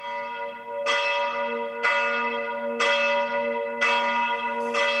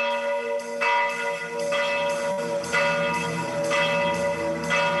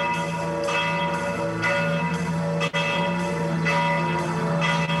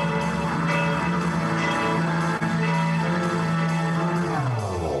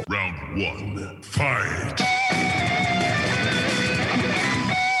one, fight!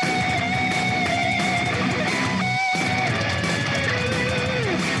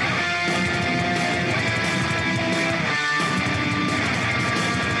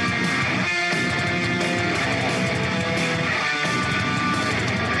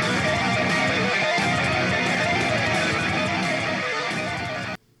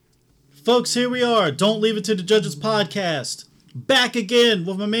 Folks, here we are. Don't Leave It to the Judges podcast. Back again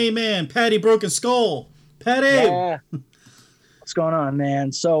with my main man, Patty Broken Skull. Patty! Yeah. What's going on,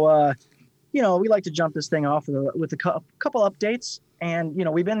 man? So, we like to jump this thing off with a couple updates. And,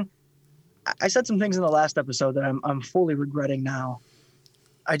 I said some things in the last episode that I'm fully regretting now.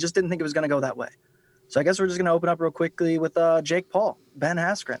 I just didn't think it was going to go that way. So I guess we're just going to open up real quickly with Jake Paul, Ben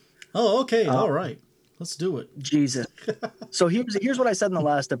Askren. Oh, okay. All right. Let's do it. Jesus. So here's what I said in the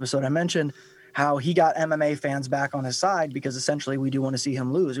last episode. I mentioned how he got MMA fans back on his side because essentially we do want to see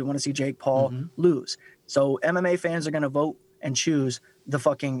him lose. We want to see Jake Paul lose. So MMA fans are going to vote and choose the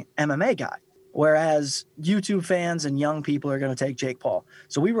fucking MMA guy, whereas YouTube fans and young people are going to take Jake Paul.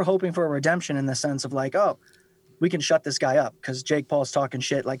 So we were hoping for a redemption in the sense of like, oh, we can shut this guy up because Jake Paul's talking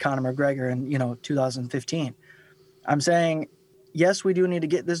shit like Conor McGregor in 2015. I'm saying, yes, we do need to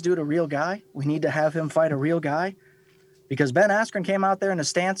get this dude a real guy. We need to have him fight a real guy because Ben Askren came out there in a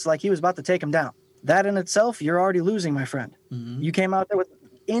stance like he was about to take him down. That in itself, you're already losing, my friend. Mm-hmm. You came out there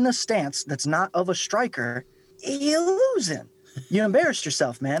in a stance that's not of a striker. You're losing. You embarrassed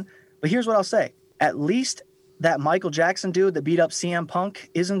yourself, man. But here's what I'll say. At least that Michael Jackson dude that beat up CM Punk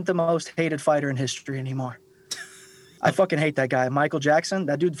isn't the most hated fighter in history anymore. I fucking hate that guy. Michael Jackson,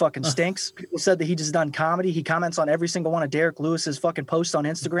 that dude fucking stinks. People said that he just done comedy. He comments on every single one of Derek Lewis's fucking posts on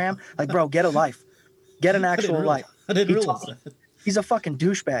Instagram. Like, bro, get a life. Get an actual life. I didn't realize that. He's a fucking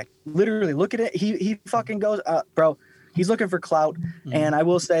douchebag. Literally, look at it. He fucking goes, bro, he's looking for clout. And I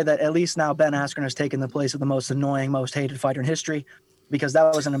will say that at least now Ben Askren has taken the place of the most annoying, most hated fighter in history because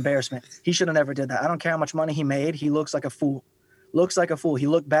that was an embarrassment. He should have never did that. I don't care how much money he made. He looks like a fool. Looks like a fool. He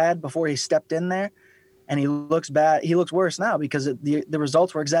looked bad before he stepped in there. And he looks bad. He looks worse now because the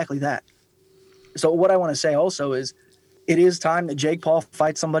results were exactly that. So what I want to say also is it is time that Jake Paul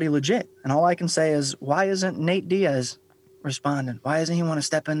fights somebody legit. And all I can say is, why isn't Nate Diaz responding? Why doesn't he want to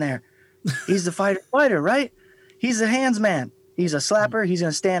step in there? He's the fighter, right? He's the hands man. He's a slapper. He's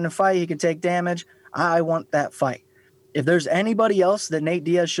going to stand and fight. He can take damage. I want that fight. If there's anybody else that Nate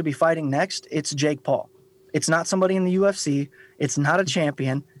Diaz should be fighting next, it's Jake Paul. It's not somebody in the UFC. It's not a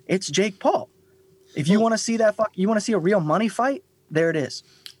champion. It's Jake Paul. If you want to see you want to see a real money fight, there it is.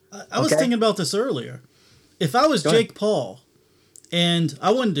 I was thinking about this earlier. If I was Jake Paul and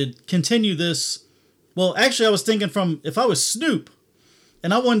I wanted to continue this, well, actually I was thinking from if I was Snoop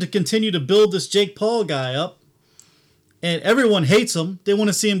and I wanted to continue to build this Jake Paul guy up and everyone hates him, they want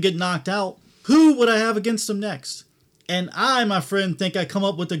to see him get knocked out, who would I have against him next? And I, my friend, think I come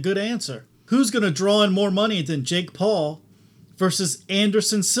up with a good answer. Who's going to draw in more money than Jake Paul versus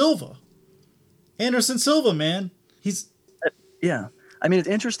Anderson Silva? Anderson Silva, man. Yeah. I mean, it's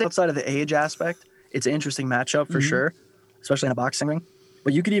interesting outside of the age aspect. It's an interesting matchup for sure, especially in a boxing ring.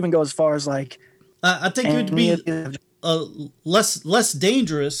 But you could even go as far as like... I think it would be less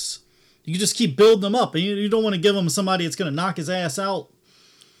dangerous. You just keep building them up. And you don't want to give him somebody that's going to knock his ass out.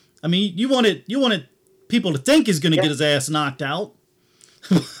 I mean, you wanted people to think he's going to get his ass knocked out.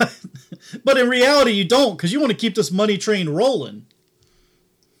 But in reality, you don't because you want to keep this money train rolling.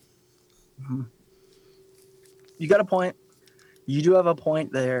 Mm-hmm. You got a point. You do have a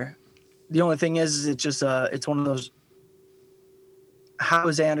point there. The only thing is it's just it's one of those. How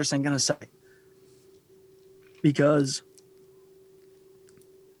is Anderson going to say? Because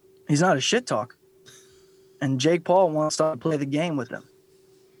he's not a shit talk, and Jake Paul wants to play the game with him.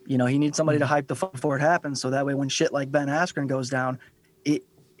 He needs somebody to hype the fuck before it happens, so that way when shit like Ben Askren goes down, it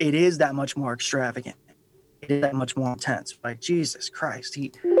is that much more extravagant. It is that much more intense. Like Jesus Christ,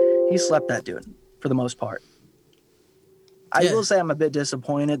 he slept that dude for the most part. I will say I'm a bit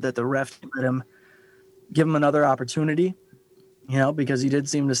disappointed that the ref let him give him another opportunity, because he did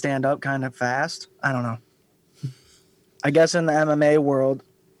seem to stand up kind of fast. I don't know. I guess in the MMA world,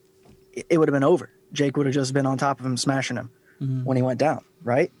 it would have been over. Jake would have just been on top of him, smashing him when he went down,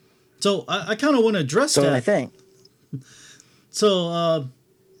 right? So I kind of want to address that. I think. So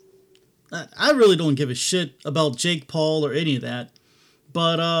I really don't give a shit about Jake Paul or any of that.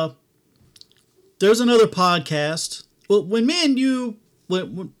 But there's another podcast. Well, when me and you,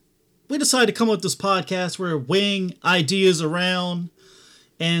 when we decided to come up with this podcast, we're weighing ideas around.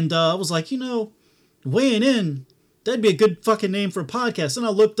 And I was like, weighing in, that'd be a good fucking name for a podcast. And I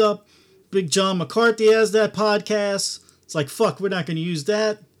looked up, Big John McCarthy has that podcast. It's like, fuck, we're not going to use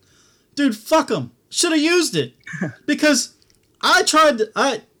that. dude, fuck them. Should have used it. Because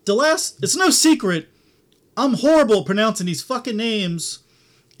it's no secret, I'm horrible at pronouncing these fucking names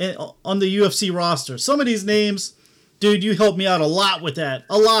on the UFC roster. Some of these names, dude, you helped me out a lot with that.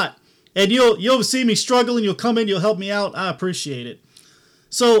 A lot. And you'll see me struggling, you'll come in, you'll help me out. I appreciate it.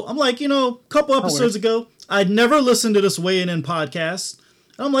 So I'm like, a couple episodes ago, I'd never listened to this weigh-in podcast.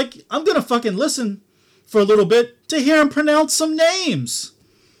 And I'm like, I'm going to fucking listen for a little bit to hear him pronounce some names.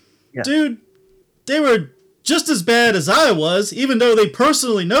 Yeah. Dude, they were just as bad as I was, even though they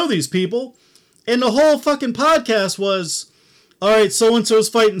personally know these people. And the whole fucking podcast was, all right, so-and-so's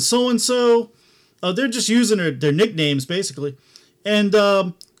fighting so-and-so. They're just using their nicknames, basically. And,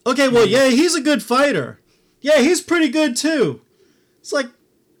 okay, well, yeah, he's a good fighter. Yeah, he's pretty good, too. It's like,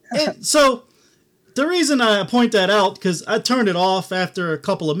 so the reason I point that out, because I turned it off after a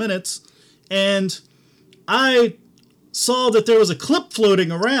couple of minutes, and I saw that there was a clip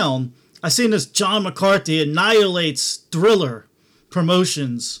floating around. I seen this John McCarthy annihilates Thriller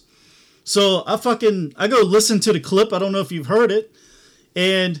promotions. So I go listen to the clip. I don't know if you've heard it.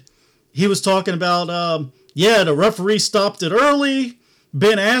 And he was talking about, the referee stopped it early.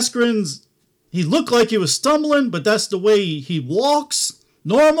 Ben Askren's, he looked like he was stumbling, but that's the way he walks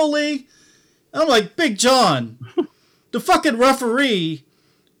normally. I'm like, Big John, the fucking referee,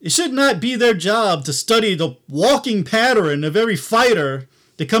 it should not be their job to study the walking pattern of every fighter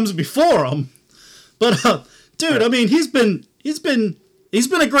that comes before him. But, dude, I mean, he's been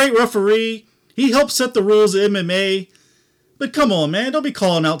a great referee. He helped set the rules of MMA. But come on, man, don't be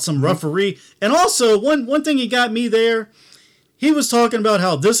calling out some referee. And also, one thing he got me there, he was talking about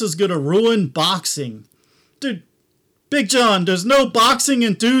how this is going to ruin boxing. Dude, Big John, there's no boxing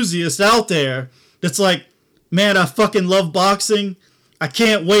enthusiast out there that's like, man, I fucking love boxing. I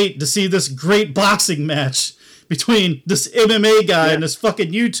can't wait to see this great boxing match between this MMA guy and this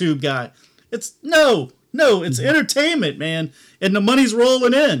fucking YouTube guy. It's it's entertainment, man. And the money's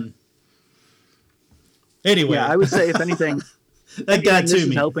rolling in. Anyway. Yeah, I would say, if anything, that got to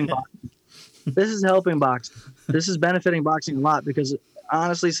me. This is helping boxing. This is benefiting boxing a lot because,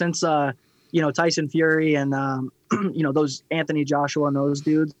 honestly, since, Tyson Fury and, those Anthony Joshua and those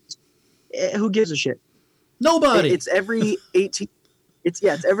dudes, who gives a shit? Nobody. It's every 18.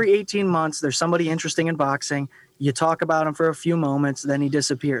 It's every 18 months. There's somebody interesting in boxing. You talk about him for a few moments, then he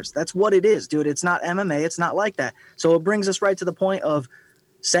disappears. That's what it is, dude. It's not MMA. It's not like that. So it brings us right to the point of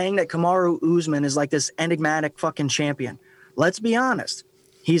saying that Kamaru Usman is like this enigmatic fucking champion. Let's be honest.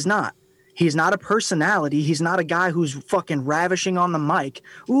 He's not. He's not a personality. He's not a guy who's fucking ravishing on the mic.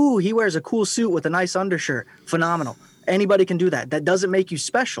 Ooh, he wears a cool suit with a nice undershirt. Phenomenal. Anybody can do that. That doesn't make you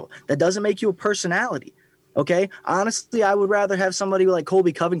special. That doesn't make you a personality. Okay? Honestly, I would rather have somebody like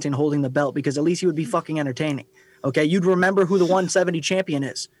Colby Covington holding the belt because at least he would be fucking entertaining. Okay? You'd remember who the 170 champion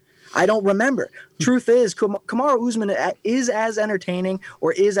is. I don't remember. Truth is, Kamaru Usman is as entertaining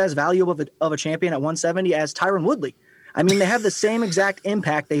or is as valuable of a champion at 170 as Tyron Woodley. I mean, they have the same exact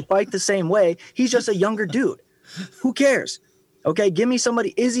impact. They fight the same way. He's just a younger dude. Who cares? Okay, give me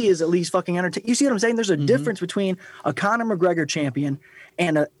somebody. Izzy is at least fucking entertaining. You see what I'm saying? There's a difference between a Conor McGregor champion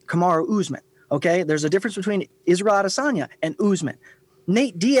and a Kamaru Usman. Okay, there's a difference between Israel Adesanya and Usman.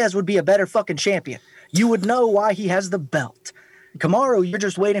 Nate Diaz would be a better fucking champion. You would know why he has the belt. Kamaru, you're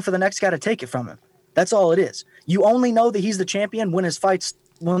just waiting for the next guy to take it from him. That's all it is. You only know that he's the champion when the fights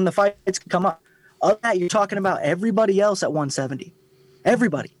come up. Other than that, you're talking about everybody else at 170.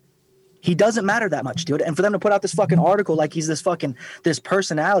 Everybody. He doesn't matter that much, dude. And for them to put out this fucking article like he's this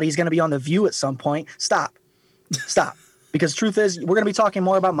personality, he's going to be on The View at some point. Stop. Because truth is, we're going to be talking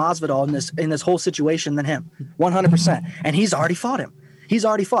more about Masvidal in this whole situation than him. 100%. And he's already fought him.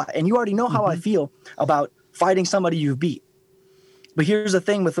 And you already know how I feel about fighting somebody you've beat. But here's the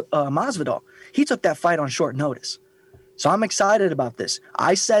thing with Masvidal. He took that fight on short notice. So I'm excited about this.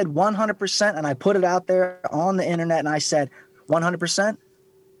 I said 100%, and I put it out there on the internet, and I said 100%,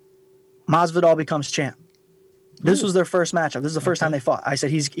 Masvidal becomes champ. This was their first matchup. This is the first time they fought. I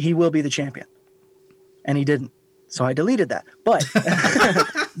said he will be the champion. And he didn't. So I deleted that. But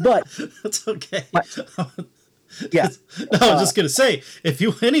that's okay. Yeah. I was just gonna say, if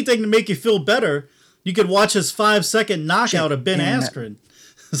you anything to make you feel better, you could watch his 5-second knockout of Ben Askren.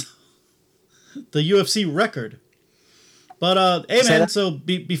 The UFC record. But hey man, so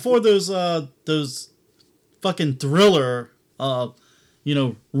before those fucking Thriller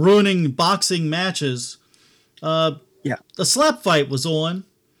ruining boxing matches, the slap fight was on.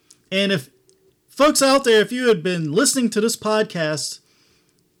 And if folks out there, if you had been listening to this podcast,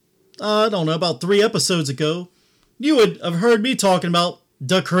 I don't know, about 3 episodes ago, you would have heard me talking about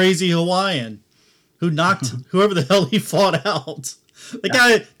the Crazy Hawaiian who knocked whoever the hell he fought out.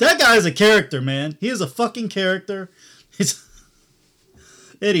 That guy is a character, man. He is a fucking character.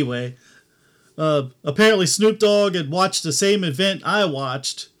 Anyway, apparently Snoop Dogg had watched the same event I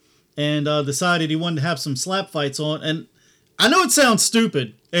watched and decided he wanted to have some slap fights on. And I know it sounds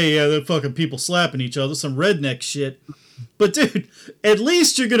stupid. Hey, yeah, they're fucking people slapping each other, some redneck shit. But dude, at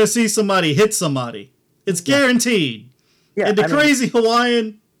least you're gonna see somebody hit somebody. It's guaranteed. Yeah, and the crazy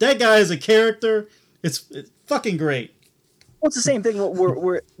Hawaiian, that guy is a character. It's fucking great. Well, it's the same thing.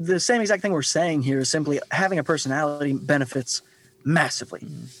 We're the same exact thing we're saying here is simply having a personality benefits massively.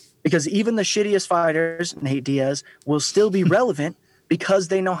 Because even the shittiest fighters, Nate Diaz, will still be relevant because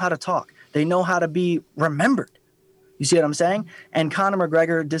they know how to talk. They know how to be remembered. You see what I'm saying? And Conor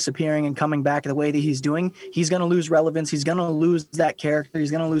McGregor disappearing and coming back the way that he's doing, he's going to lose relevance. He's going to lose that character.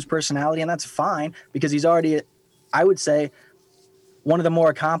 He's going to lose personality, and that's fine because he's already, I would say, one of the more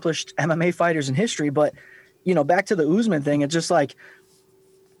accomplished MMA fighters in history. But, you know, back to the Usman thing, it's just like,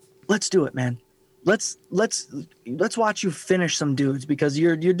 let's do it, man. Let's watch you finish some dudes because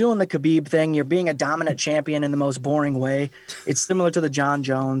you're doing the Khabib thing. You're being a dominant champion in the most boring way. It's similar to the John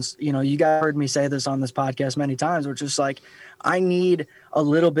Jones. You know, you guys heard me say this on this podcast many times, which is like, I need a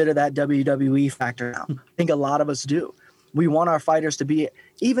little bit of that WWE factor now. I think a lot of us do. We want our fighters to be,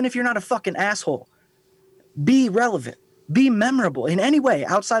 even if you're not a fucking asshole, be relevant, be memorable in any way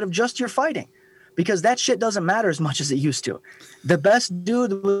outside of just your fighting. Because that shit doesn't matter as much as it used to. The best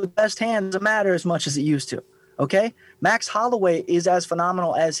dude with the best hands doesn't matter as much as it used to. Okay? Max Holloway is as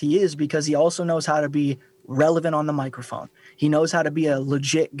phenomenal as he is because he also knows how to be relevant on the microphone. He knows how to be a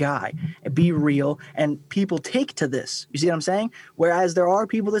legit guy, be real, and people take to this. You see what I'm saying? Whereas there are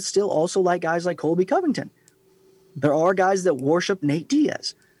people that still also like guys like Colby Covington. There are guys that worship Nate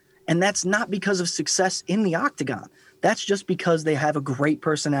Diaz. And that's not because of success in the octagon. That's just because they have a great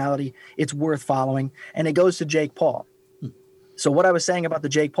personality. It's worth following. And it goes to Jake Paul. So what I was saying about the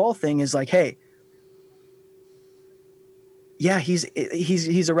Jake Paul thing is like, hey, yeah, he's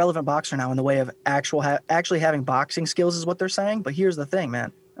a relevant boxer now in the way of actually having boxing skills is what they're saying. But here's the thing,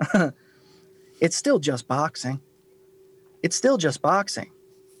 man. It's still just boxing. It's still just boxing.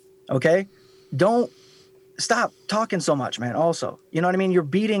 Okay? Don't stop talking so much, man. Also, you know what I mean? You're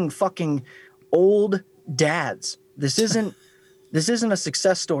beating fucking old dads. This isn't a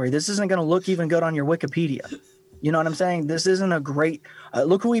success story. This isn't going to look even good on your Wikipedia. You know what I'm saying? This isn't a great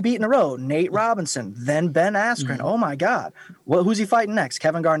look who we beat in a row. Nate Robinson, then Ben Askren. Oh my God. Well, who's he fighting next?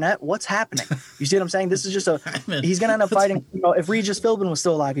 Kevin Garnett? What's happening? You see what I'm saying? This is just he's going to end up fighting. You know, if Regis Philbin was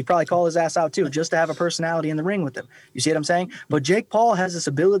still alive, he'd probably call his ass out too, just to have a personality in the ring with him. You see what I'm saying? But Jake Paul has this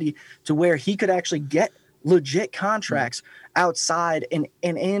ability to where he could actually get legit contracts outside and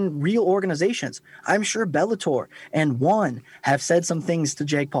in real organizations. I'm sure Bellator and ONE have said some things to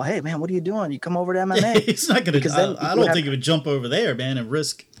Jake Paul. Hey, man, what are you doing? You come over to MMA. He's not going to. I don't think he would jump over there, man, and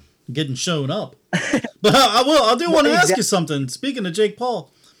risk getting shown up. But I do want to ask you something. Speaking of Jake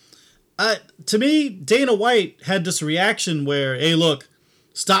Paul, to me, Dana White had this reaction where, hey, look,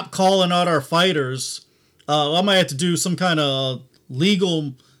 stop calling out our fighters. I might have to do some kind of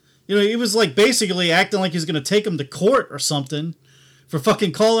legal. You know, he was like basically acting like he's going to take him to court or something for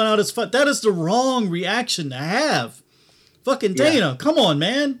fucking calling out his fight. That is the wrong reaction to have. Fucking Dana, come on,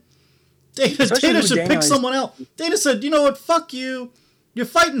 man. Dana should pick someone else. Dana said, you know what, fuck you. You're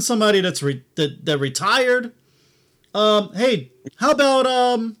fighting somebody that's that retired. Hey, how about,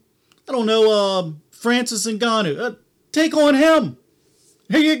 I don't know, Francis Ngannou. Take on him.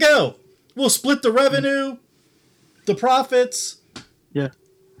 Here you go. We'll split the revenue, the profits. Yeah.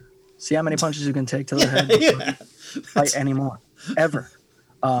 See how many punches you can take to the head. Fight anymore. Ever.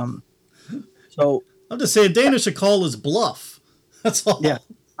 So I'm just saying Dana should call his bluff. That's all. Yeah.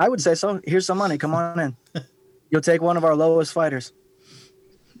 I would say so. Here's some money. Come on in. You'll take one of our lowest fighters.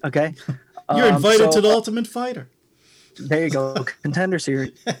 Okay? You're invited to the Ultimate Fighter. There you go. Contender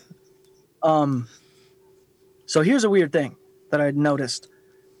Series. So here's a weird thing that I noticed.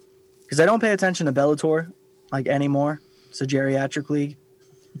 Because I don't pay attention to Bellator like anymore. It's a geriatric league.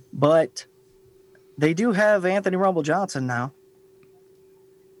 But they do have Anthony Rumble Johnson now,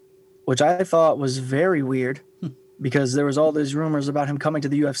 which I thought was very weird because there was all these rumors about him coming to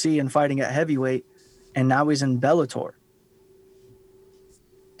the UFC and fighting at heavyweight, and now he's in Bellator.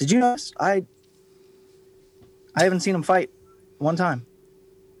 Did you notice? I haven't seen him fight one time.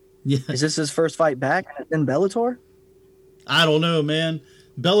 Yeah. Is this his first fight back in Bellator? I don't know, man.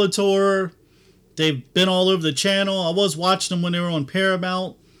 Bellator, they've been all over the channel. I was watching them when they were on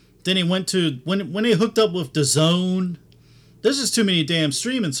Paramount. Then he went to, when they hooked up with DAZN, there's just too many damn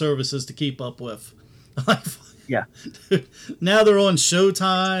streaming services to keep up with. Yeah. Now they're on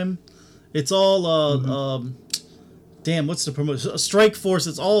Showtime. It's all, damn, what's the promotion? Strike Force.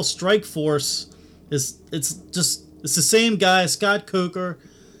 It's all Strike Force. It's the same guy, Scott Coker.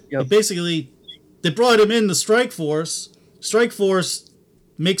 Yep. Basically, they brought him in the Strike Force. Strike Force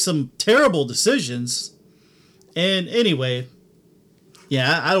makes some terrible decisions. And anyway,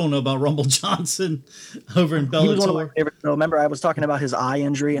 yeah, I don't know about Rumble Johnson over in Bellator. He was one of my favorites. Remember, I was talking about his eye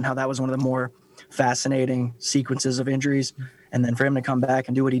injury and how that was one of the more fascinating sequences of injuries. And then for him to come back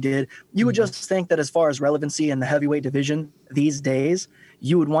and do what he did, you would just think that as far as relevancy in the heavyweight division these days,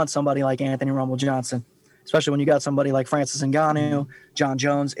 you would want somebody like Anthony Rumble Johnson, especially when you got somebody like Francis Ngannou, John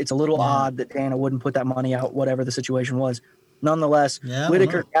Jones. It's a little odd that Dana wouldn't put that money out, whatever the situation was. Nonetheless,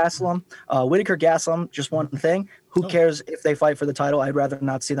 Whitaker Gastelum, just one thing. Who cares if they fight for the title? I'd rather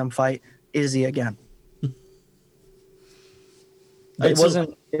not see them fight Izzy again. It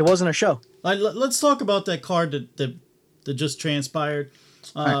wasn't a show. Let's talk about that card that just transpired.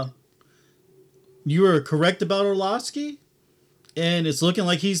 You were correct about Orlovsky, and it's looking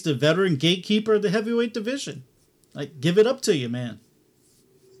like he's the veteran gatekeeper of the heavyweight division. Like, give it up to you, man.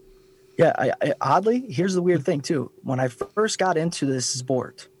 Yeah, I oddly, here's the weird thing too. When I first got into this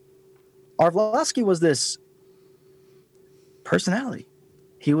sport, Arlovsky was this personality.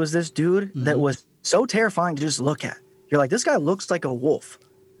 He was this dude that was so terrifying to just look at. You're like, this guy looks like a wolf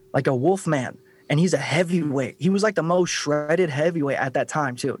man, and he's a heavyweight. He was like the most shredded heavyweight at that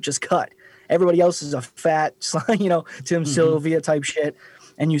time too, just cut. Everybody else is a fat, Tim Sylvia type shit.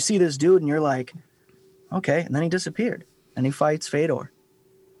 And you see this dude, and you're like, okay. And then he disappeared, and he fights Fedor.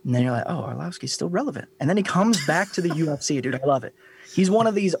 And then you're like, oh, Arlovsky's still relevant. And then he comes back to the UFC, dude. I love it. He's one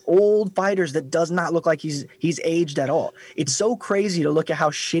of these old fighters that does not look like he's aged at all. It's so crazy to look at how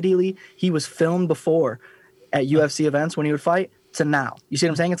shittily he was filmed before at UFC events when he would fight to now. You see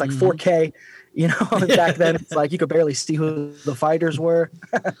what I'm saying? It's like 4K. Back then it's like you could barely see who the fighters were.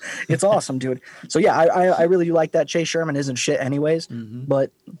 It's awesome, dude. So yeah, I really do like that. Chase Sherman isn't shit anyways,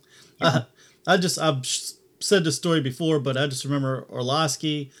 but I've said this story before, but I just remember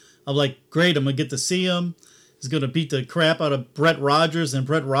Orlovsky. I'm like, great, I'm gonna get to see him. He's gonna beat the crap out of Brett Rogers, and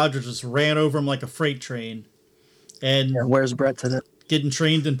Brett Rogers just ran over him like a freight train. And where's Brett today? Getting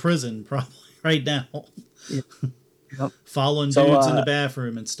trained in prison, probably right now. Yep. Following dudes in the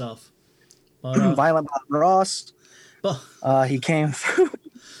bathroom and stuff. But, Violent Bob Ross. He came through.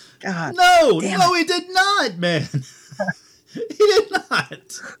 God. No, he did not, man. He did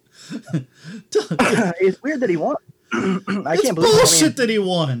not. It's weird that he won. I it's can't believe bullshit that he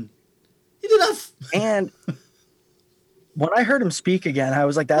won. He did not. And when I heard him speak again, I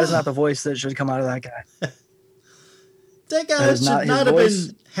was like, that is not the voice that should come out of that guy. That guy should not have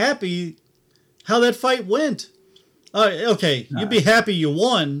been happy how that fight went. Okay, you'd be happy you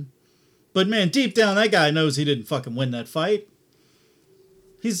won, but man, deep down, that guy knows he didn't fucking win that fight.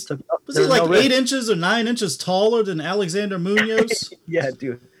 Was he like 8 inches or 9 inches taller than Alexander Munoz? Yeah,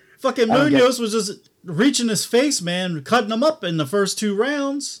 dude. Fucking Munoz was just reaching his face, man, cutting him up in the first 2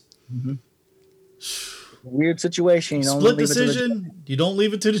 rounds. Weird situation. Split decision. You don't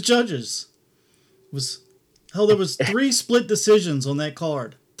leave it to the judges. There was 3 split decisions on that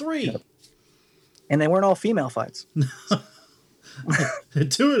card. 3. Yep. And they weren't all female fights. 2 of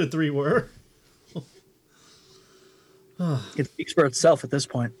the 3 were. It speaks for itself at this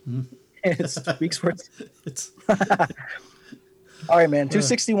point. It speaks for itself. All right, man.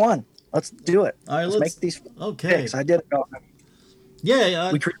 261. Let's do it. All right, let's make these picks. I did it.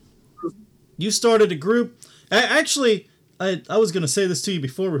 Yeah. You started a group. Actually, I was going to say this to you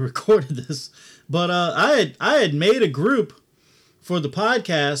before we recorded this, but I had made a group for the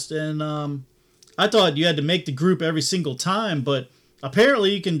podcast, and I thought you had to make the group every single time, but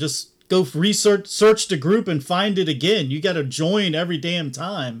apparently you can just go search the group and find it again. You got to join every damn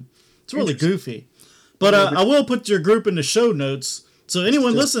time. It's really goofy. But I will put your group in the show notes, so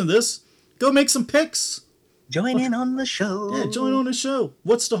anyone listening to this, go make some picks. Join in on the show. Yeah, join on the show.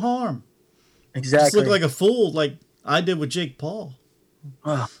 What's the harm? Exactly. Just look like a fool like I did with Jake Paul.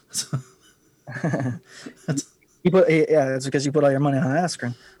 Oh. It's because you put all your money on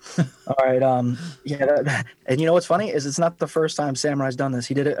Askren. All right. And you know what's funny is it's not the first time Samurai's done this.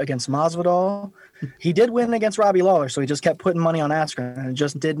 He did it against Masvidal. He did win against Robbie Lawler, so he just kept putting money on Askren, and it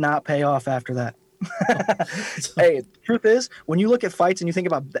just did not pay off after that. Hey, the truth is, when you look at fights and you think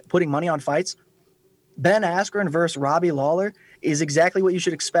about putting money on fights, Ben Askren versus Robbie Lawler is exactly what you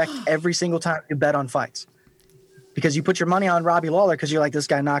should expect every single time you bet on fights. Because you put your money on Robbie Lawler because you're like, this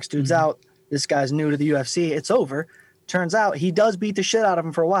guy knocks dudes out. This guy's new to the UFC. It's over. Turns out he does beat the shit out of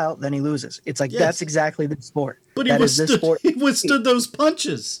him for a while. Then he loses. It's like, that's exactly the sport. But he withstood those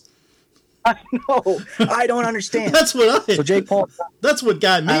punches. I know. I don't understand. That's what So Jake Paul. That's what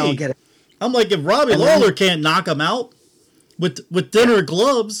got me. I don't get it. I'm like, if Robbie Lawler can't knock him out with thinner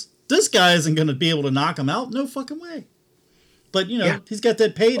gloves, this guy isn't going to be able to knock him out. No fucking way. But, he's got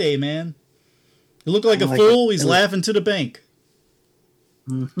that payday, man. You look like a fool. He's laughing to the bank.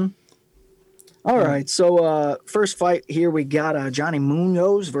 Mm-hmm. All right. So, first fight here, we got Johnny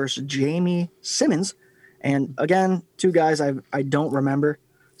Munoz versus Jamie Simmons. And again, two guys I don't remember.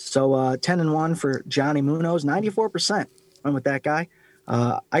 So, 10-1 for Johnny Munoz, 94% went with that guy.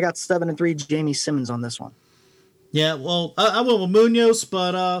 I got 7-3 Jamie Simmons on this one. Yeah, well, I went with Munoz,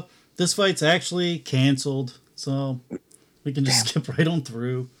 but this fight's actually canceled. So, we can just skip right on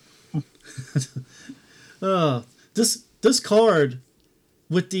through. This card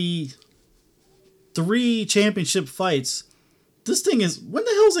with the 3 championship fights, this thing is, when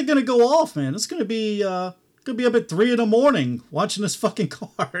the hell is it gonna go off, man? It's gonna be up at 3 a.m. watching this fucking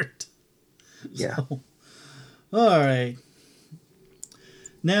card. Yeah. So, all right.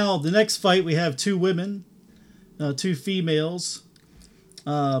 Now the next fight, we have 2 women, 2 females.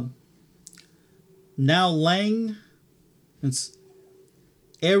 Now Lang, it's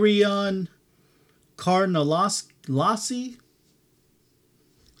Ariane Carnelossi.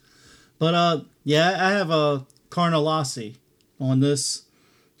 But I have a Carnelossi on this.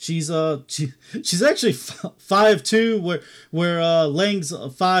 She's actually 5'2", where Lang's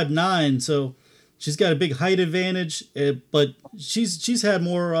 5'9", so she's got a big height advantage. But she's had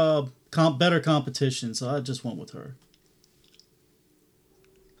more better competition, so I just went with her.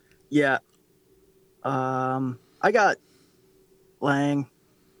 Yeah. I got Lang.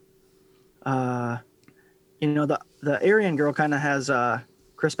 The Aryan girl kind of has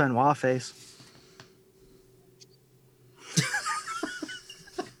Chris Benoit face.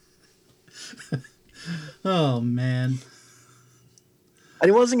 Oh man.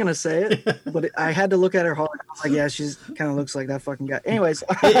 I wasn't gonna say it, but I had to look at her hard. I was like, yeah, she's kind of looks like that fucking guy. Anyways,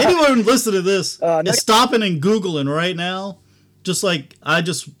 anyone listening to this is stopping and Googling right now. Just like I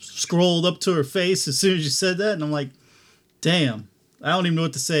just scrolled up to her face as soon as you said that, and I'm like, damn, I don't even know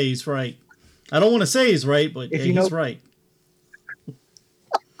what to say. He's right. I don't want to say he's right, but he's right.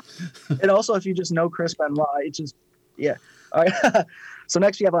 And also, if you just know Chris Benoit, it's just, yeah. All right. So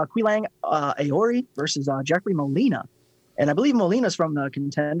next we have Quilang Aori versus Jeffrey Molina. And I believe Molina's from the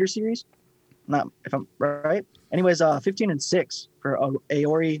Contender Series. Not if I'm right. Anyways, 15-6 for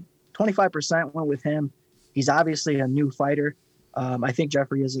Aori. 25% went with him. He's obviously a new fighter. I think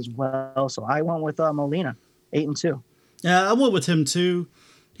Jeffrey is as well. So I went with Molina, 8-2. Yeah, I went with him too.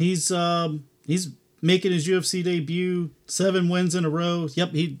 He's making his UFC debut, 7 wins in a row. Yep,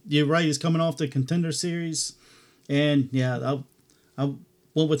 you're right. He's coming off the Contender Series, and yeah, I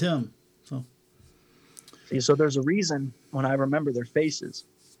went with him. So there's a reason when I remember their faces.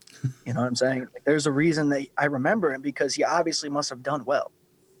 You know what I'm saying? Like, there's a reason that I remember him because he obviously must have done well.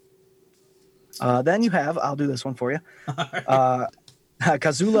 Then you have, I'll do this one for you,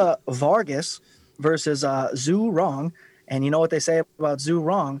 Kazula Vargas versus Zhu Rong. And you know what they say about Zhu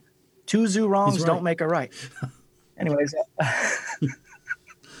Rong? 2 Zhu Rongs don't make a right. Anyways,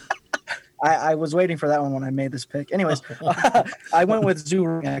 I was waiting for that one when I made this pick. Anyways, I went with Zhu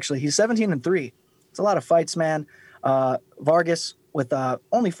Rong, actually. He's 17-3. It's a lot of fights, man. Vargas with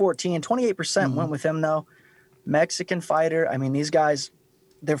only 14, 28% went with him, though. Mexican fighter. I mean, these guys,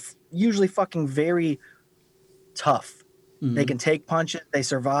 they're usually fucking very tough. Mm-hmm. They can take punches. They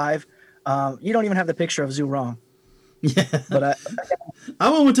survive. You don't even have the picture of Zhu Rong. Yeah. But I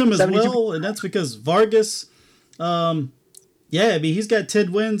went with him as well, and that's because Vargas, he's got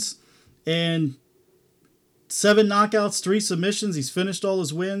 10 wins and 7 knockouts, 3 submissions. He's finished all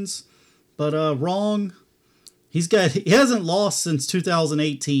his wins. But Rong, he hasn't lost since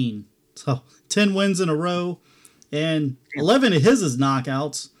 2018. So 10 wins in a row, and 11 of his is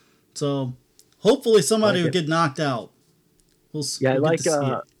knockouts. So hopefully somebody will get knocked out. There's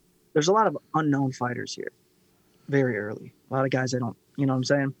a lot of unknown fighters here. Very early. A lot of guys I don't, you know what I'm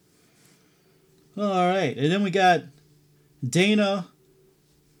saying? All right. And then we got Dana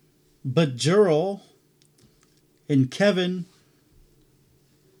Bajuro and Kevin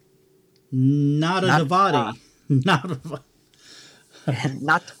Nadavadi. Not Vidad.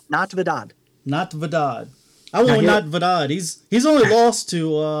 Not Vidad. I went with not Vidad. He's only lost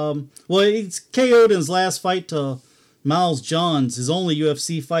to he's KO'd in his last fight to Miles Johns, his only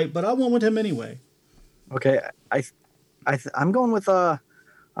UFC fight, but I went with him anyway. Okay, I'm going with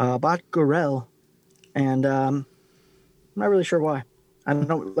Batgarel, and I'm not really sure why. I don't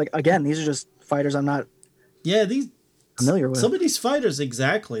know. Like, again, these are just fighters I'm not. Yeah, familiar with. Some of these fighters,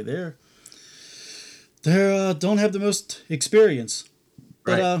 exactly. They don't have the most experience.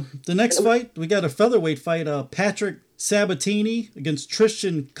 But right. The next fight, we got a featherweight fight. Patrick Sabatini against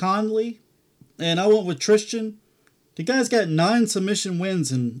Tristan Conley. And I went with Tristan. The guy's got 9 submission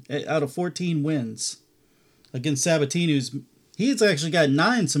wins out of 14 wins against Sabatini. He's actually got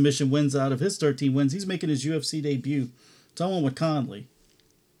 9 submission wins out of his 13 wins. He's making his UFC debut. So I went with Conley.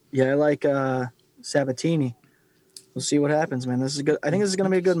 Yeah, I like Sabatini. We'll see what happens, man. This is good. I think this is going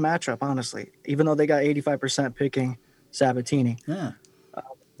to be a good matchup, honestly, even though they got 85% picking Sabatini. Yeah.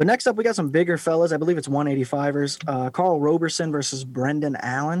 But next up, we got some bigger fellas. I believe it's 185ers. Carl Roberson versus Brendan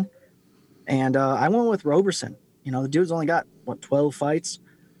Allen. And I went with Roberson. You know, the dude's only got, 12 fights.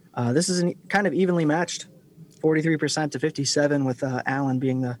 This is kind of evenly matched, 43% to 57, with Allen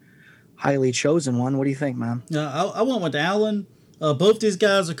being the highly chosen one. What do you think, man? Yeah, I went with Allen. Both these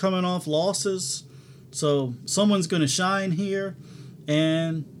guys are coming off losses, so someone's going to shine here.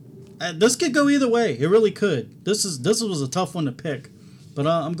 And this could go either way. It really could. This was a tough one to pick, but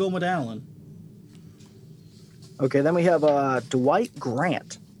I'm going with Allen. Okay, then we have Dwight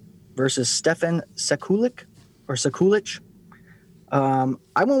Grant versus Stefan Sekulic.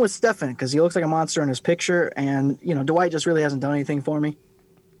 I went with Stefan because he looks like a monster in his picture, and Dwight just really hasn't done anything for me.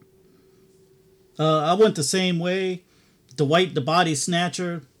 I went the same way. Dwight, the body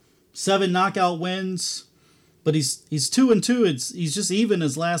snatcher, 7 knockout wins, but he's 2-2. He's just even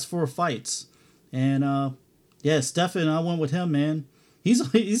his last 4 fights, and Stefan, I went with him, man.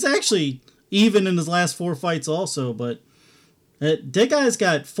 He's actually even in his last 4 fights also, but that guy's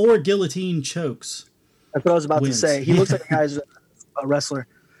got 4 guillotine chokes. That's what I was about to say. He looks like a guy's a wrestler.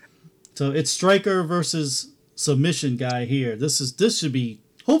 So it's striker versus submission guy here. This should be,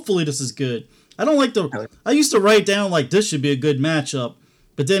 hopefully this is good. I used to write down like this should be a good matchup,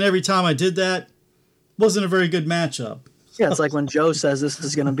 but then every time I did that, wasn't a very good matchup. Yeah, it's like when Joe says this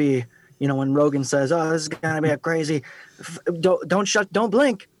is going to be, when Rogan says, "Oh, this is going to be a crazy, don't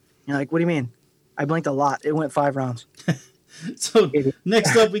blink." You're like, "What do you mean?" I blinked a lot. It went 5 rounds. So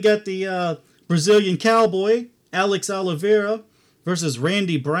next up, we got the Brazilian Cowboy, Alex Oliveira versus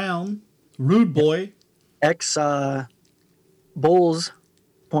Randy Brown, Rude Boy. Ex Bulls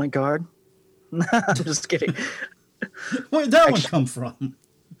point guard. I'm just kidding. Where did that one come from?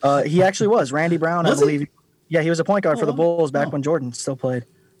 He actually was. Randy Brown, I believe. Yeah, he was a point guard for the Bulls back when Jordan still played.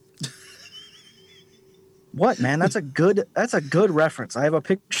 What, man? That's a good reference. I have a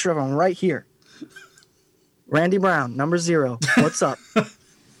picture of him right here. Randy Brown, number 0. What's up?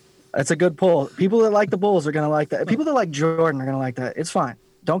 That's a good pull. People that like the Bulls are going to like that. People that like Jordan are going to like that. It's fine.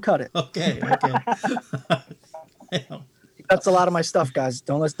 Don't cut it. Okay. That's a lot of my stuff, guys.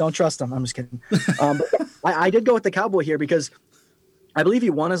 Don't trust him. I'm just kidding. But I did go with the Cowboy here because I believe he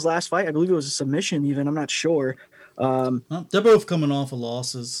won his last fight. I believe it was a submission even. I'm not sure. Well, they're both coming off of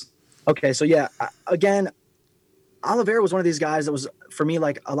losses. Okay, so yeah, again, Oliveira was one of these guys that was, for me,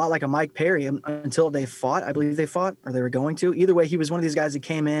 like a lot like a Mike Perry until they fought. I believe they fought or they were going to. Either way, he was one of these guys that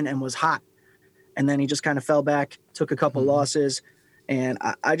came in and was hot. And then he just kind of fell back, took a couple losses. And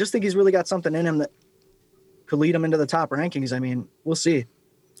I just think he's really got something in him that could lead him into the top rankings. I mean, we'll see.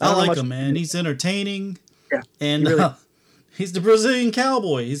 I like him, man. He's entertaining. Yeah. And he's the Brazilian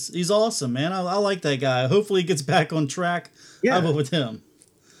Cowboy. He's awesome, man. I like that guy. Hopefully he gets back on track. Yeah. I'll go with him.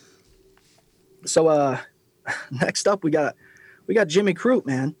 So next up we got Jimmy Crute,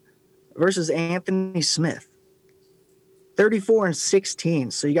 man, versus Anthony Smith.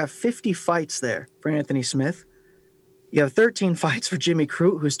 34-16. So you got 50 fights there for Anthony Smith. You have 13 fights for Jimmy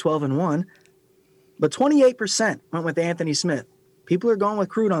Crute, who's 12-1. But 28% went with Anthony Smith. People are going with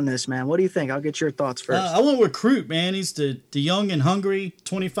Crute on this, man. What do you think? I'll get your thoughts first. I went with Crute, man. He's the young and hungry,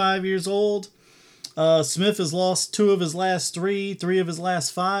 25 years old. Smith has lost 2 of his last 3 of his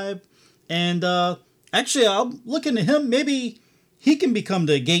last 5. And actually, I'm looking at him. Maybe he can become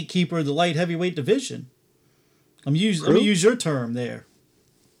the gatekeeper of the light heavyweight division. I'm going to use your term there.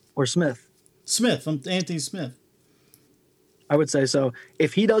 Or Smith? Smith. I'm Anthony Smith. I would say so.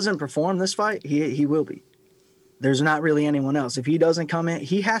 If he doesn't perform this fight, he will be. There's not really anyone else. If he doesn't come in,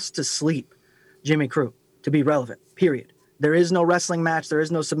 he has to sleep Jimmy Crute to be relevant, period. There is no wrestling match. There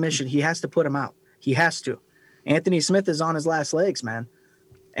is no submission. He has to put him out. He has to. Anthony Smith is on his last legs, man.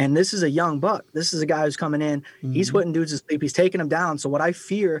 And this is a young buck. This is a guy who's coming in. Mm-hmm. He's putting dudes to sleep. He's taking them down. So what I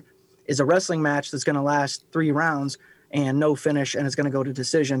fear is a wrestling match that's going to last 3 rounds and no finish, and it's going to go to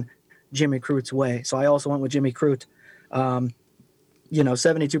decision Jimmy Crute's way. So I also went with Jimmy Crute.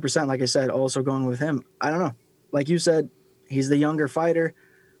 72%, like I said, also going with him. I don't know. Like you said, he's the younger fighter.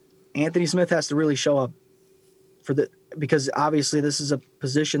 Anthony Smith has to really show up because obviously this is a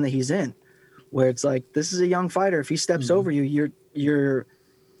position that he's in where it's like, this is a young fighter. If he steps over you, you're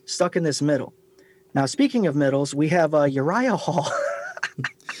stuck in this middle. Now, speaking of middles, we have Uriah Hall.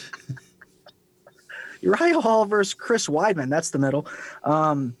 Uriah Hall versus Chris Weidman. That's the middle.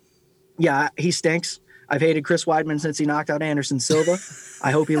 Yeah, he stinks. I've hated Chris Weidman since he knocked out Anderson Silva.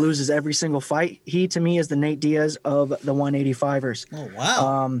 I hope he loses every single fight. He, to me, is the Nate Diaz of the 185ers. Oh,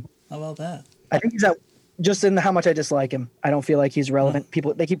 wow. How about that? I think he's just in how much I dislike him. I don't feel like he's relevant.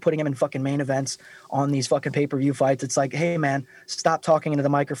 People, they keep putting him in fucking main events on these fucking pay-per-view fights. It's like, hey, man, stop talking into the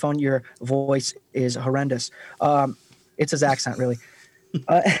microphone. Your voice is horrendous. It's his accent, really.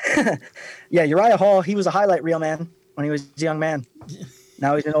 Yeah, Uriah Hall, he was a highlight reel, man, when he was a young man.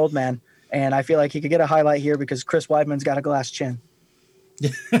 Now he's an old man. And I feel like he could get a highlight here because Chris Weidman's got a glass chin.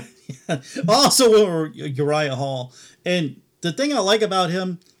 Also, Uriah Hall. And the thing I like about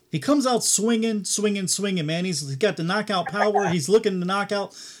him, he comes out swinging, man. He's got the knockout power. He's looking to knock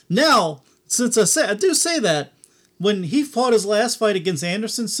out. Now, since I do say that, when he fought his last fight against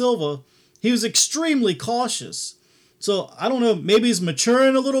Anderson Silva, he was extremely cautious. So, I don't know, maybe he's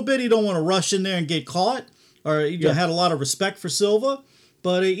maturing a little bit. He don't want to rush in there and get caught. Or he had a lot of respect for Silva.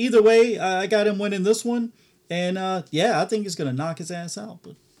 But either way, I got him winning this one. And, I think he's going to knock his ass out.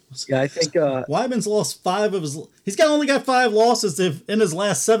 But yeah, I think... Weidman's lost 5 of his... He's only got 5 losses in his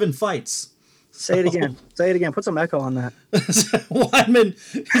last 7 fights. Say it again. Say it again. Put some echo on that. Weidman,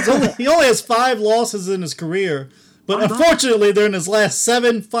 he only has 5 losses in his career. But unfortunately, they're in his last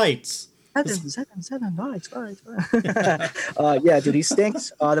 7 fights. Seven fights. Yeah, dude, he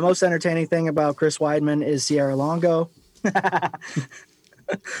stinks. The most entertaining thing about Chris Weidman is Sierra Longo.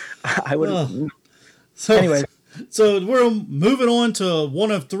 I would. Anyway, so we're moving on to one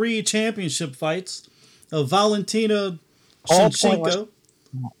of 3 championship fights of Valentina Shevchenko,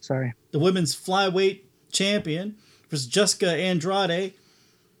 the women's flyweight champion, versus Jessica Andrade.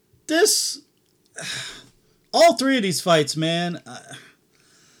 All 3 of these fights, man.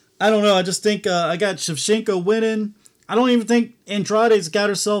 I don't know. I just think I got Shevchenko winning. I don't even think Andrade's got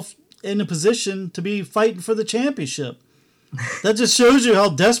herself in a position to be fighting for the championship. That just shows you how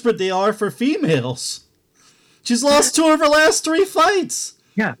desperate they are for females. She's lost 2 of her last 3 fights.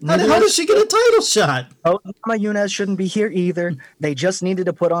 Yeah. How does she get a title shot? Rosama Yunez shouldn't be here either. They just needed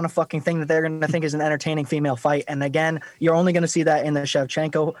to put on a fucking thing that they're going to think is an entertaining female fight. And again, you're only going to see that in the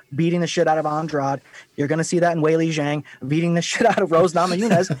Shevchenko beating the shit out of Andrade. You're going to see that in Weili Zhang beating the shit out of Rose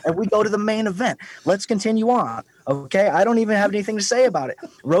Namajunas. And we go to the main event. Let's continue on. Okay? I don't even have anything to say about it.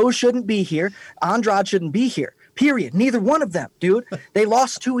 Rose shouldn't be here. Andrade shouldn't be here. Period. Neither one of them, dude. They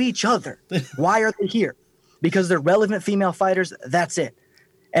lost to each other. Why are they here? Because they're relevant female fighters. That's it.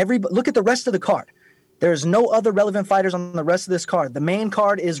 Look at the rest of the card. There's no other relevant fighters on the rest of this card. The main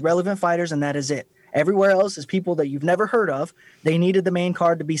card is relevant fighters, and that is it. Everywhere else is people that you've never heard of. They needed the main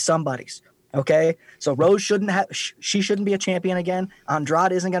card to be somebody's. Okay? So Rose she shouldn't be a champion again.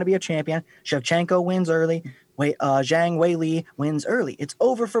 Andrade isn't going to be a champion. Shevchenko wins early. Zhang Weili wins early. It's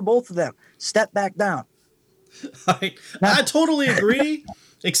over for both of them. Step back down. I totally agree,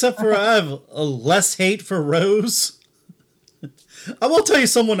 except for I have a less hate for Rose. I will tell you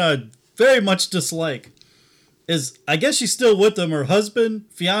someone I very much dislike is, I guess she's still with him, her husband,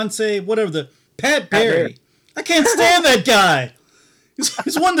 fiance, whatever, Pat Barry. I can't stand that guy.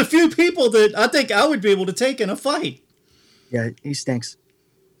 He's one of the few people that I think I would be able to take in a fight. Yeah, he stinks.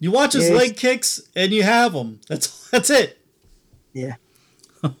 You watch his leg kicks and you have him. That's it. Yeah.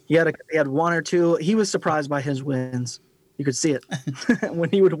 He had 1 or 2. He was surprised by his wins. You could see it. When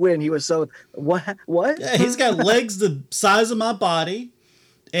he would win, he was so, what? Yeah, he's got legs the size of my body,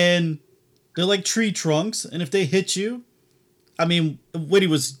 and they're like tree trunks, and if they hit you, I mean, when he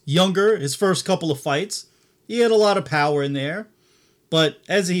was younger, his first couple of fights, he had a lot of power in there. But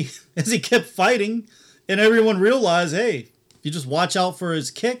as he kept fighting, and everyone realized, hey, you just watch out for his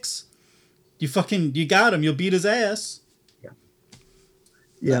kicks, you got him, you'll beat his ass.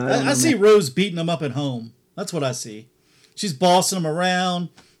 Yeah. I see Rose beating him up at home. That's what I see. She's bossing him around.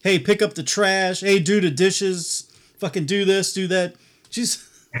 Hey, pick up the trash. Hey, do the dishes. Fucking do this, do that. She's...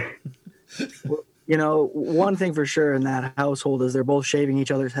 Well, one thing for sure in that household is they're both shaving each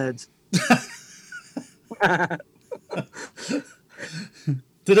other's heads. Did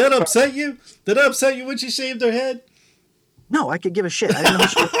that upset you? Did that upset you when she shaved her head? No, I could give a shit. I didn't know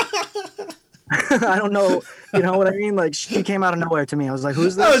I don't know. You know what I mean? Like, she came out of nowhere to me. I was like,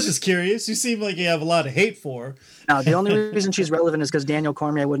 who's this? I was just curious. You seem like you have a lot of hate for her. No, the only reason she's relevant is because Daniel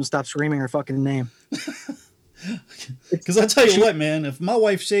Cormier wouldn't stop screaming her fucking name. Because I tell you what, man, if my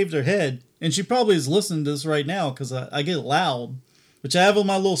wife shaved her head, and she probably is listening to this right now because I get loud, which I have on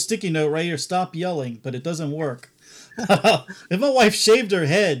my little sticky note right here, stop yelling, but it doesn't work. If my wife shaved her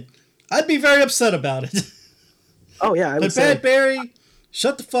head, I'd be very upset about it. Oh, yeah. But Pat Barry,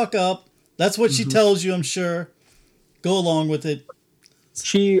 shut the fuck up. That's what she tells you, I'm sure. Go along with it.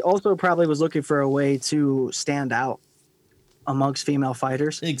 She also probably was looking for a way to stand out. amongst female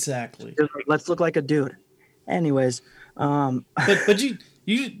fighters. Exactly. Like, let's look like a dude. Anyways, but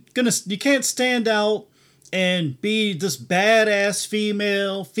you can't stand out and be this badass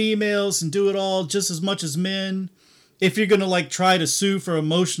females and do it all just as much as men if you're gonna like try to sue for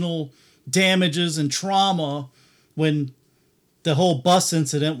emotional damages and trauma when the whole bus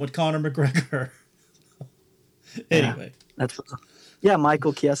incident with Conor McGregor. Anyway,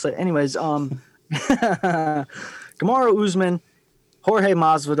 Michael Chiesa. Anyways, Kamaru Usman, Jorge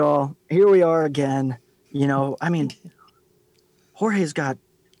Masvidal. Here we are again. You know, I mean, Jorge's got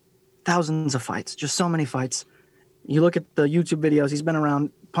thousands of fights, just so many fights. You look at the YouTube videos, he's been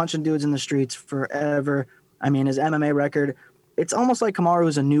around punching dudes in the streets forever. I mean, his MMA record, it's almost like Kamaru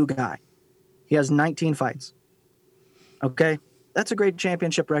is a new guy. He has 19 fights. Okay? That's a great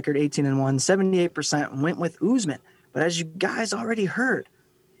championship record, 18-1. 78% went with Usman. But as you guys already heard,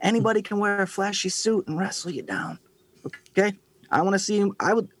 anybody can wear a flashy suit and wrestle you down. Okay? I want to see him.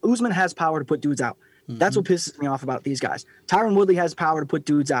 Usman has power to put dudes out. That's what pisses me off about these guys. Tyron Woodley has power to put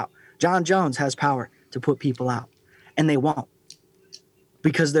dudes out. John Jones has power to put people out. And they won't.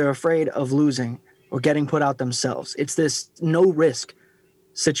 Because they're afraid of losing or getting put out themselves. It's this no-risk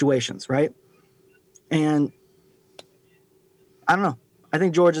situations, right? And I don't know. I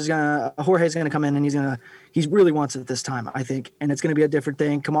think Jorge's gonna come in and he really wants it this time, I think. And it's gonna be a different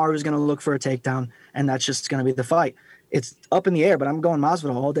thing. Kamaru's gonna look for a takedown, and that's just gonna be the fight. It's up in the air, but I'm going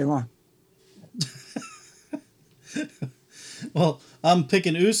Masvidal all day long. Well, I'm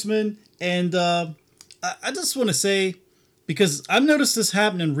picking Usman, and I just want to say, because I've noticed this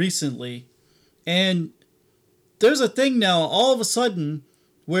happening recently, and there's a thing now all of a sudden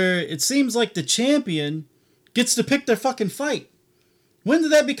where it seems like the champion gets to pick their fucking fight. When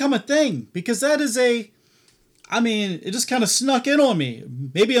did that become a thing? Because that is it just kind of snuck in on me.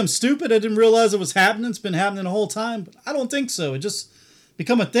 Maybe I'm stupid. I didn't realize it was happening. It's been happening the whole time, but I don't think so. It just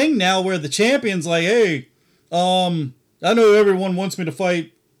become a thing now where the champion's like, hey, I know everyone wants me to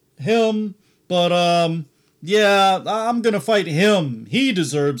fight him, but yeah, I'm going to fight him. He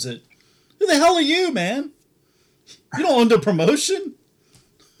deserves it. Who the hell are you, man? You don't own the promotion.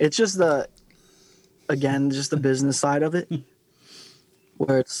 It's just the business side of it,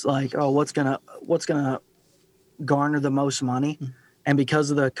 where it's like, oh, what's gonna garner the most money, and because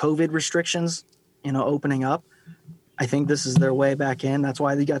of the COVID restrictions, opening up, I think this is their way back in. That's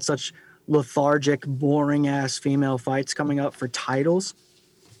why they got such lethargic, boring ass female fights coming up for titles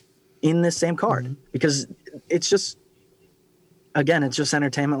in this same card, because it's just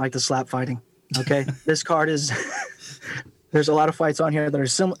entertainment, like the slap fighting. Okay, this card is. There's a lot of fights on here that are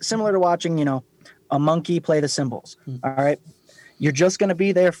similar to watching, a monkey play the cymbals. All right. You're just going to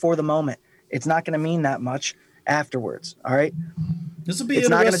be there for the moment. It's not going to mean that much afterwards. All right. This will be it's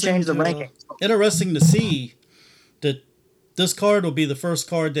not going to change the rankings. Interesting to see that this card will be the first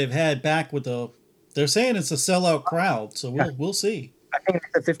card they've had back with they're saying it's a sellout crowd. So we'll see. I think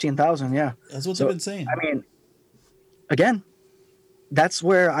it's at 15,000. Yeah. That's what they've been saying. I mean, again, that's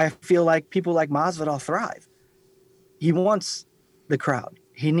where I feel like people like Masvidal thrive. He wants the crowd.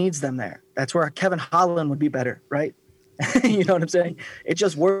 He needs them there. That's where Kevin Holland would be better, right? You know what I'm saying? It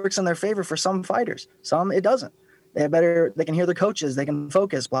just works in their favor for some fighters. Some it doesn't. They can hear the coaches. They can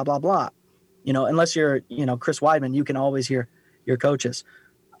focus, blah, blah, blah. Unless you're, Chris Weidman, you can always hear your coaches.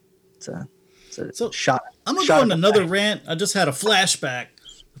 It's a shot. I'm going to go on another rant. I just had a flashback.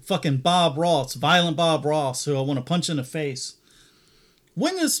 Fucking Bob Ross, violent Bob Ross, who I want to punch in the face.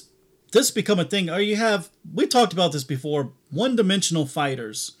 When does this become a thing? We talked about this before, one-dimensional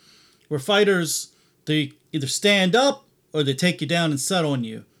fighters, where fighters, they either stand up or they take you down and set on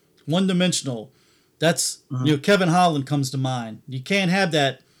you. One-dimensional. That's, Kevin Holland comes to mind. You can't have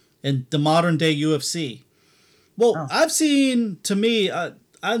that in the modern-day UFC. Well, I've seen,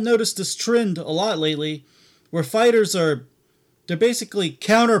 I've noticed this trend a lot lately, where fighters they're basically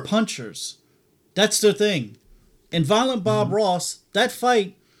counter-punchers. That's their thing. And Violent Bob Ross, that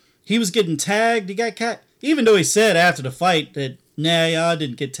fight, he was getting tagged. He got even though he said after the fight that, I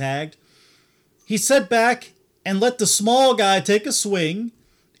didn't get tagged. He sat back and let the small guy take a swing,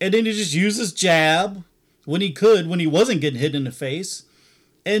 and then he just used his jab when he wasn't getting hit in the face.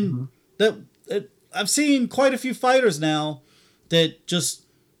 And I've seen quite a few fighters now that just,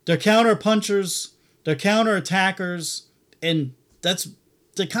 they're counter punchers, they're counter attackers, and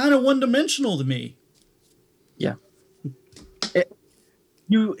they're kind of one-dimensional to me. Yeah.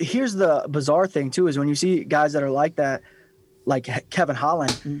 Here's the bizarre thing too, is when you see guys that are like that, like Kevin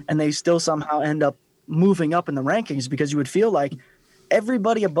Holland, and they still somehow end up moving up in the rankings, because you would feel like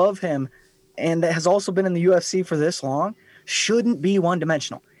everybody above him, and that has also been in the UFC for this long, shouldn't be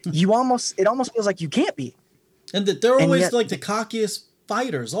one-dimensional. It almost feels like you can't be. And that they're always yet, like the cockiest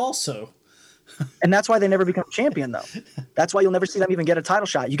fighters also. And that's why they never become champion, though. That's why you'll never see them even get a title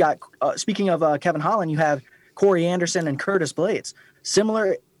shot. You got, speaking of Kevin Holland, you have Corey Anderson and Curtis Blades.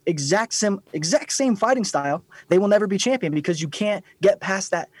 Similar, exact same fighting style. They will never be champion because you can't get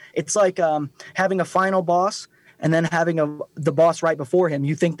past that. It's like having a final boss and then having the boss right before him.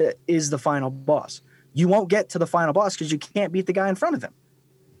 You think that is the final boss. You won't get to the final boss because you can't beat the guy in front of him.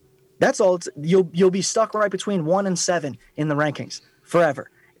 That's all. You'll be stuck right between 1 and 7 in the rankings forever.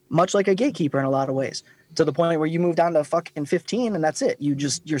 Much like a gatekeeper in a lot of ways, to the point where you move down to fucking 15 and that's it.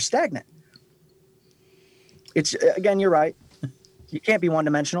 You're stagnant. It's, again, you're right. You can't be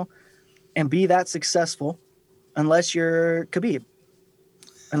one-dimensional and be that successful unless you're Khabib,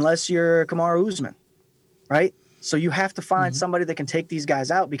 unless you're Kamaru Usman, right? So you have to find somebody that can take these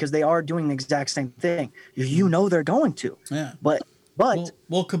guys out because they are doing the exact same thing. You know they're going to. Yeah. But well,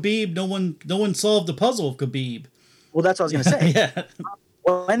 Khabib, no one solved the puzzle of Khabib. Well, that's what I was going to say. Yeah.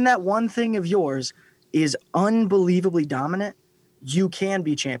 When that one thing of yours is unbelievably dominant, you can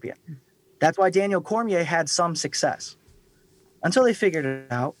be champion. That's why Daniel Cormier had some success. Until they figured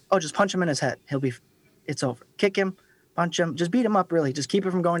it out. Oh, just punch him in his head. It's over. Kick him, punch him, just beat him up, really. Just keep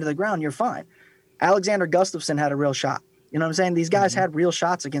it from going to the ground. You're fine. Alexander Gustafsson had a real shot. You know what I'm saying? These guys had real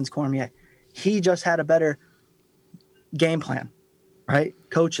shots against Cormier. He just had a better game plan, right?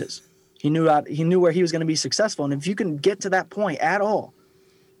 Coaches. He knew where he was going to be successful. And if you can get to that point at all,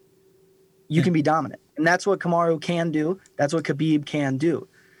 you can be dominant. And that's what Kamaru can do. That's what Khabib can do.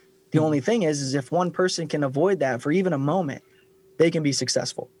 The only thing is if one person can avoid that for even a moment, they can be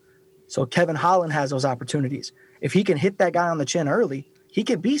successful. So Kevin Holland has those opportunities. If he can hit that guy on the chin early, he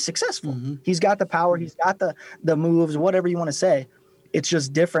can be successful. He's got the power. He's got the moves, whatever you want to say. It's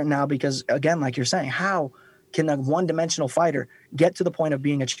just different now because, again, like you're saying, how can a one-dimensional fighter get to the point of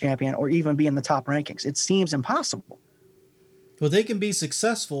being a champion or even be in the top rankings? It seems impossible. Well, they can be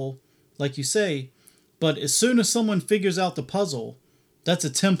successful, like you say, but as soon as someone figures out the puzzle, that's a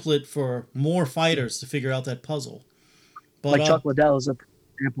template for more fighters to figure out that puzzle. But, like Chuck Liddell is an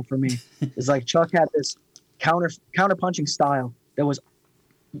example for me. It's like Chuck had this counter punching style that was,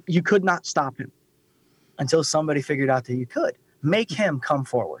 you could not stop him until somebody figured out that you could make him come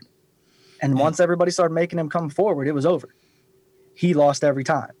forward. And once everybody started making him come forward, it was over. He lost every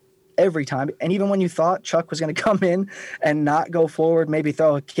time. And even when you thought Chuck was going to come in and not go forward, maybe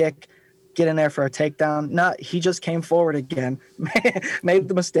throw a kick, get in there for a takedown. He just came forward again, made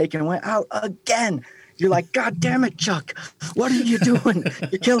the mistake and went out again. You're like, God damn it, Chuck. What are you doing?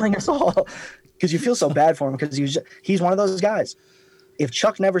 You're killing us all. Because you feel so bad for him because he's one of those guys. If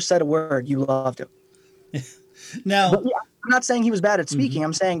Chuck never said a word, you loved him. Now, I'm not saying he was bad at speaking.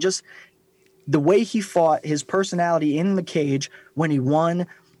 I'm saying just the way he fought, his personality in the cage, when he won,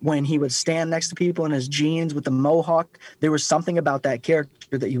 when he would stand next to people in his jeans with the mohawk, there was something about that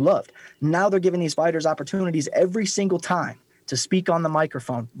character that you loved. Now they're giving these fighters opportunities every single time to speak on the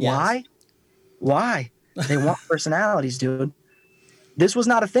microphone. Yes. Why? They want personalities, dude. This was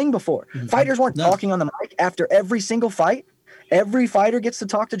not a thing before. Fighters weren't talking on the mic after every single fight. Every fighter gets to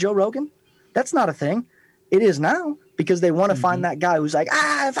talk to Joe Rogan. That's not a thing. It is now because they want to find that guy who's like,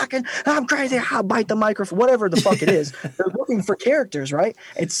 I'm crazy. I'll bite the microphone, whatever the fuck it is. They're looking for characters, right?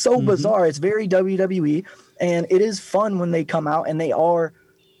 It's so bizarre. It's very WWE. And it is fun when they come out and they are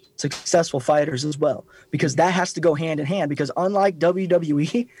successful fighters as well, because that has to go hand in hand. Because unlike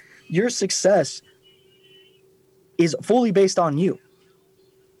WWE, your success is fully based on you.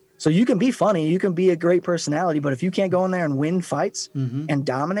 So you can be funny, you can be a great personality, but if you can't go in there and win fights and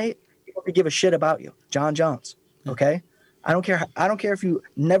dominate, people could give a shit about you. John Jones, okay? I don't care if you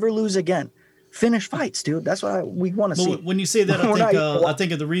never lose again. Finish fights, dude. That's what we want to see. When you say that, I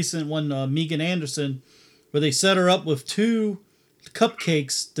think of the recent one, Megan Anderson, where they set her up with 2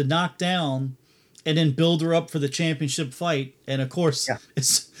 cupcakes to knock down and then build her up for the championship fight. And of course,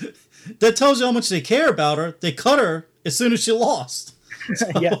 that tells you how much they care about her. They cut her as soon as she lost. So.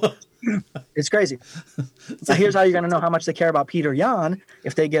 Yeah, it's crazy. So here's how you're going to know how much they care about Peter Yan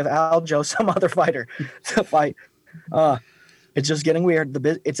if they give Aljo some other fighter to fight. It's just getting weird.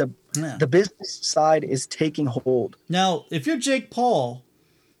 The business side is taking hold. Now, if you're Jake Paul,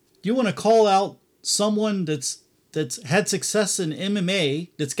 you want to call out someone that's had success in MMA,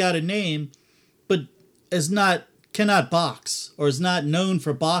 that's got a name, but cannot box or is not known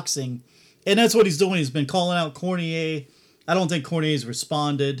for boxing, and that's what he's doing. He's been calling out Cormier. I don't think Cormier's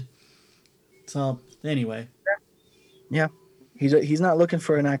responded. So anyway, yeah, he's not looking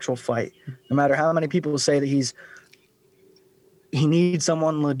for an actual fight. No matter how many people say that he needs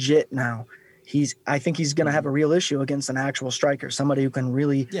someone legit now. I think he's going to have a real issue against an actual striker, somebody who can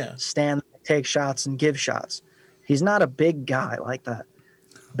really stand, take shots, and give shots. He's not a big guy like that.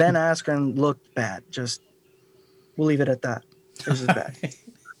 Ben Askren looked bad. Just, we'll leave it at that. It was just bad.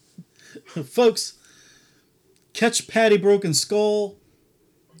 Folks, catch Patty Broken Skull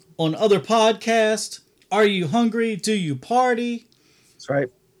on other podcasts. Are You Hungry? Do You Party? That's right.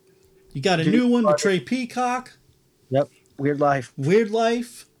 You got a new one with Trey Peacock. Yep. Weird Life. Weird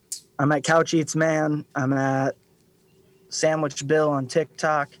Life. I'm at Couch Eats Man. I'm at Sandwich Bill on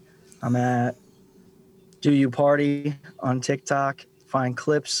TikTok. I'm at Do You Party on TikTok. Find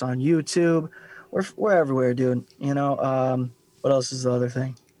clips on YouTube. We're everywhere, dude. You know, what else is the other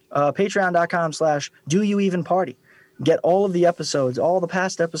thing? Patreon.com/Do You Even Party. Get all of the episodes, all the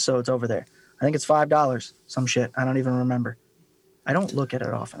past episodes over there. I think it's $5. Some shit. I don't even remember. I don't look at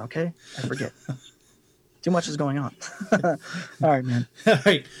it often, okay? I forget. Too much is going on. All right, man. All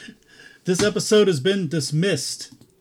right. This episode has been dismissed.